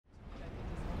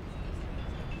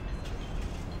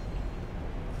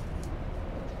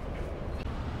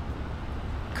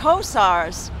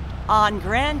Kossar's on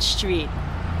Grand Street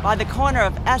by the corner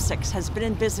of Essex has been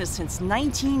in business since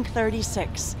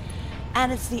 1936.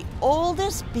 And it's the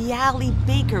oldest Bialy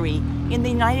bakery in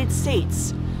the United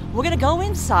States. We're gonna go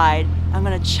inside. I'm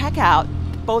gonna check out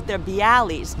both their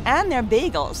Bialys and their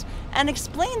bagels and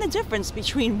explain the difference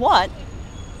between what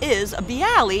is a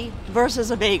Bialy versus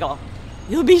a bagel.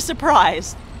 You'll be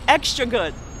surprised. Extra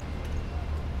good.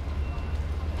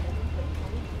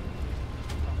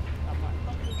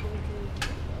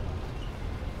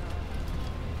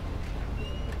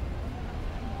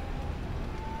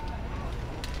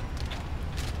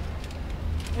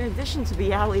 In addition to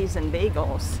Bialys and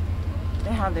bagels,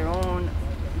 they have their own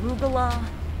arugula,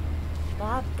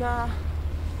 babka,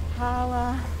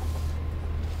 Karla,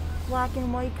 black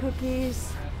and white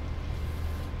cookies.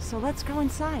 So let's go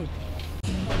inside.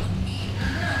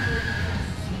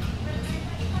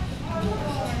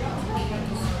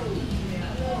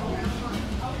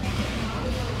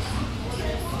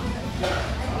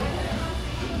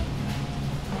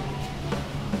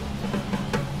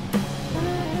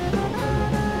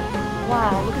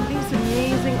 Wow, look at these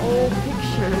amazing old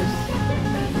pictures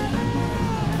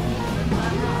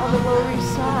of the Lower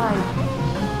East Side.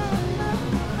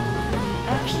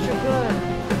 Extra good.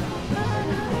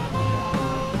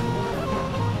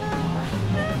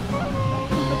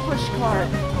 The push cart.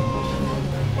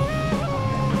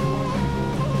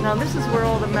 Now this is where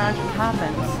all the magic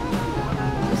happens.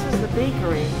 This is the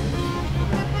bakery.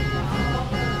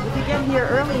 If you get here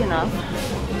early enough,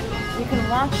 you can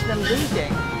watch them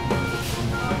baking.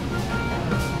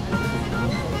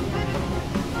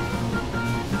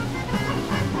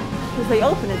 Because they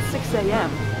open at 6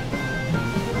 a.m.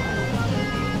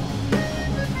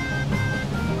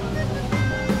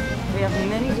 They have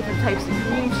many different types of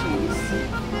cream cheese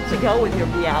to go with your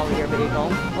Bialy or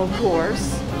bagel, of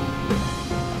course.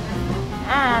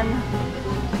 And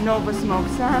Nova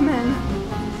smoked salmon,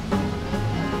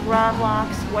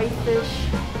 gravlax, whitefish,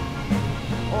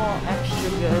 all extra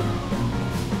good.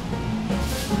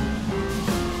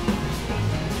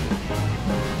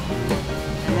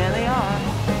 And there they are.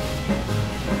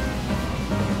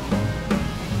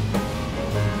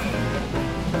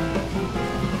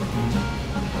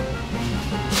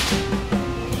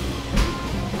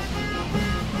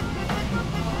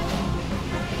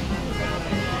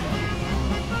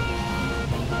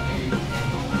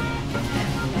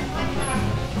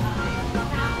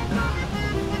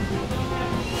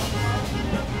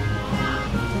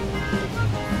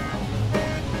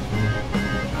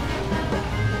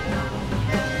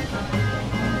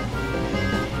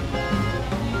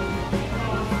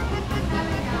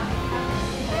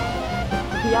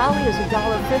 Bialy is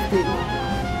 $1.50,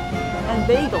 and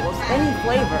bagels, any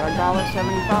flavor,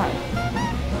 $1.75.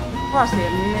 Plus, they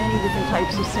have many different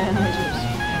types of sandwiches.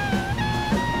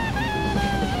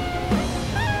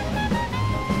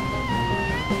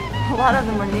 A lot of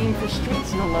them are named for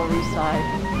streets in the Lower East Side.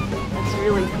 That's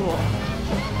really cool.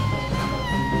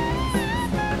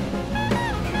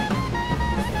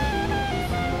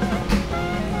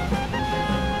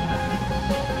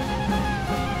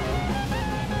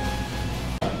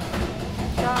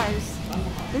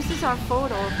 This is our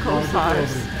photo of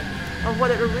Kossar's, of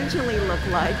what it originally looked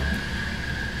like.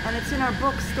 And it's in our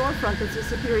book storefront that's a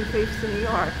Superior Faiths in New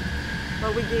York.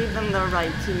 But we gave them the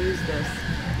right to use this.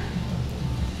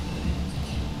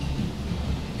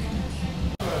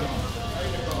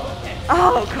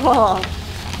 Oh, cool.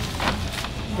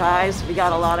 Guys, we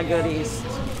got a lot of goodies.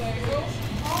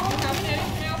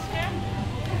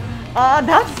 I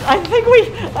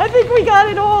think we got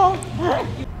it all.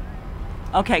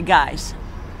 Okay, guys.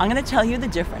 I'm going to tell you the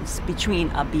difference between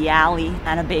a Bialy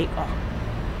and a bagel.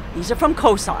 These are from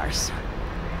Kossar's.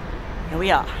 Here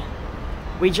we are.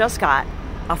 We just got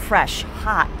a fresh,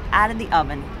 hot, out of the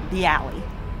oven Bialy.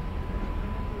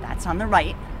 That's on the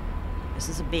right. This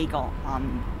is a bagel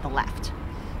on the left.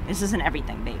 This is an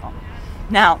everything bagel.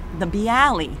 Now, the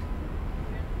Bialy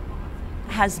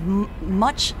has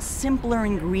much simpler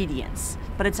ingredients,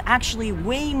 but it's actually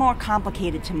way more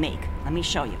complicated to make. Let me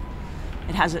show you.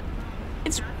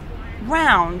 It's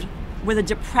round with a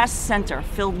depressed center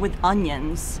filled with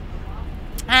onions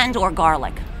and or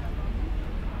garlic.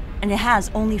 And it has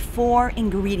only 4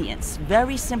 ingredients,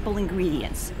 very simple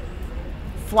ingredients.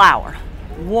 Flour,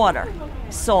 water,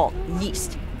 salt,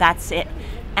 yeast, that's it.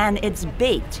 And it's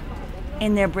baked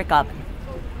in their brick oven.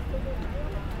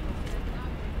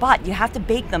 But you have to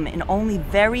bake them in only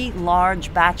very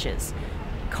large batches.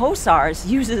 Kossar's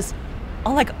uses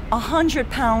like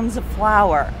 100 pounds of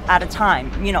flour at a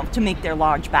time, you know, to make their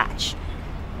large batch.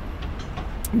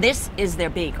 This is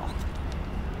their bagel.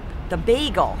 The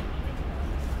bagel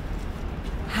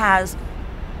has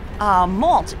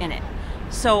malt in it.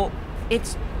 So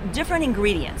it's different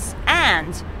ingredients,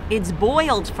 and it's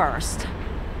boiled first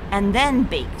and then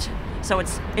baked. So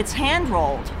it's hand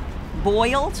rolled,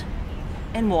 boiled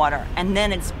in water, and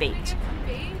then it's baked.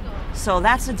 So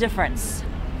that's the difference.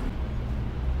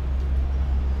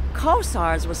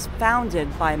 Kossar's was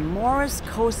founded by Morris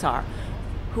Kossar,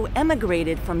 who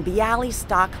emigrated from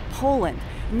Bialystok, Poland,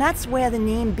 and that's where the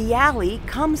name Bialy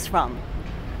comes from.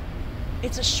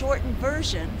 It's a shortened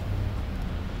version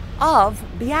of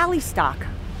Bialystok.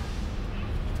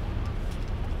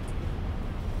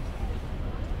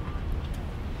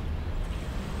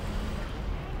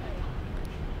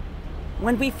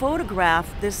 When we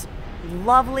photographed this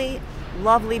lovely,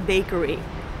 lovely bakery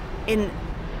in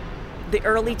the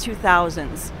early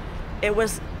 2000s, it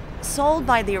was sold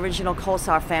by the original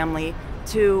Kossar family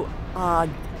to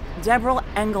Deborah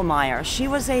Engelmeyer. She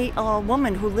was a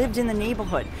woman who lived in the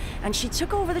neighborhood, and she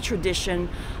took over the tradition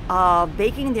of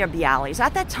baking their Bialys.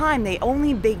 At that time, they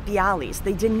only baked Bialys.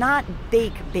 They did not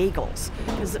bake bagels,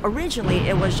 because originally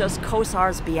it was just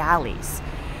Kossar's Bialys.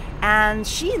 And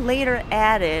she later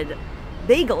added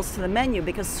bagels to the menu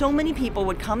because so many people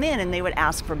would come in and they would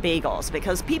ask for bagels,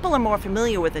 because people are more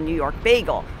familiar with a New York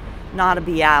bagel, not a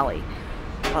Bialy.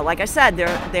 But like I said,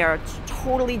 they're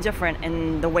totally different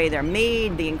in the way they're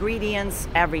made, the ingredients,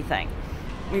 everything.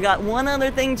 We got one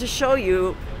other thing to show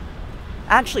you,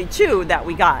 actually two that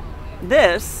we got.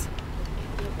 This,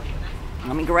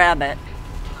 let me grab it.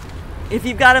 If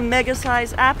you've got a mega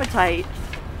size appetite,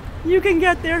 you can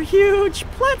get their huge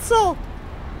pretzel.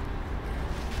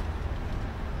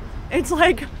 It's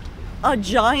like a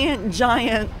giant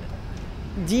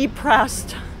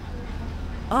depressed,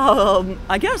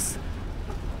 I guess,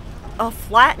 a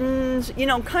flattened, you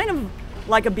know, kind of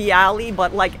like a Bialy,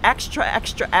 but like extra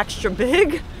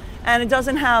big. And it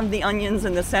doesn't have the onions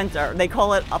in the center. They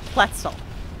call it a pretzel.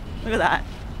 Look at that.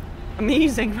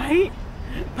 Amazing, right?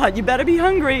 But you better be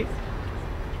hungry.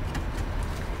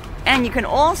 And you can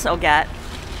also get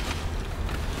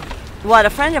what a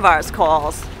friend of ours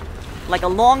calls like a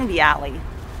long Bialy,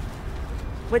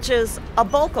 which is a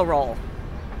bulka roll.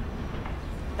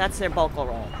 That's their bulka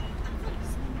roll.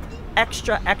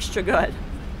 Extra good.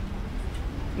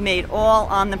 Made all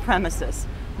on the premises.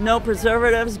 No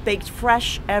preservatives, baked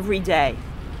fresh every day.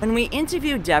 When we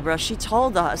interviewed Deborah, she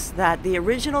told us that the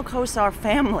original Kossar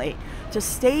family, to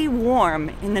stay warm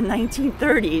in the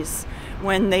 1930s,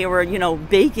 when they were, you know,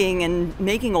 baking and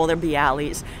making all their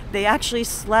Bialys, they actually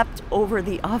slept over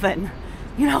the oven,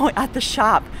 you know, at the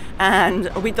shop.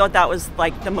 And we thought that was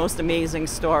like the most amazing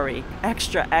story.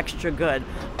 Extra good.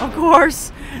 Of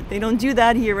course, they don't do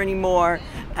that here anymore.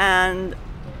 And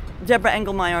Deborah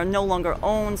Engelmeyer no longer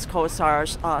owns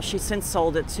Kossar. She's since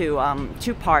sold it to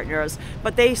two partners,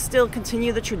 but they still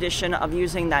continue the tradition of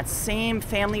using that same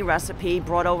family recipe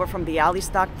brought over from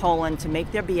Bialystok, Poland, to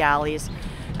make their Bialys.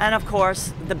 And of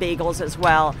course, the bagels as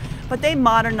well. But they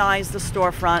modernized the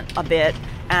storefront a bit,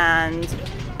 and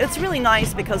it's really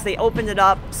nice because they opened it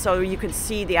up so you could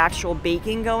see the actual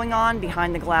baking going on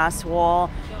behind the glass wall.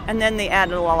 And then they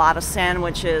added a lot of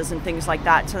sandwiches and things like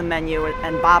that to the menu,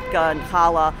 and babka and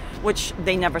challah, which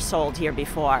they never sold here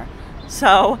before.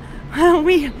 So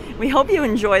we hope you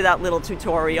enjoy that little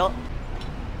tutorial.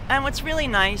 And what's really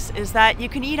nice is that you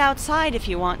can eat outside if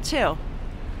you want to.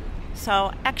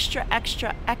 So extra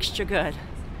good.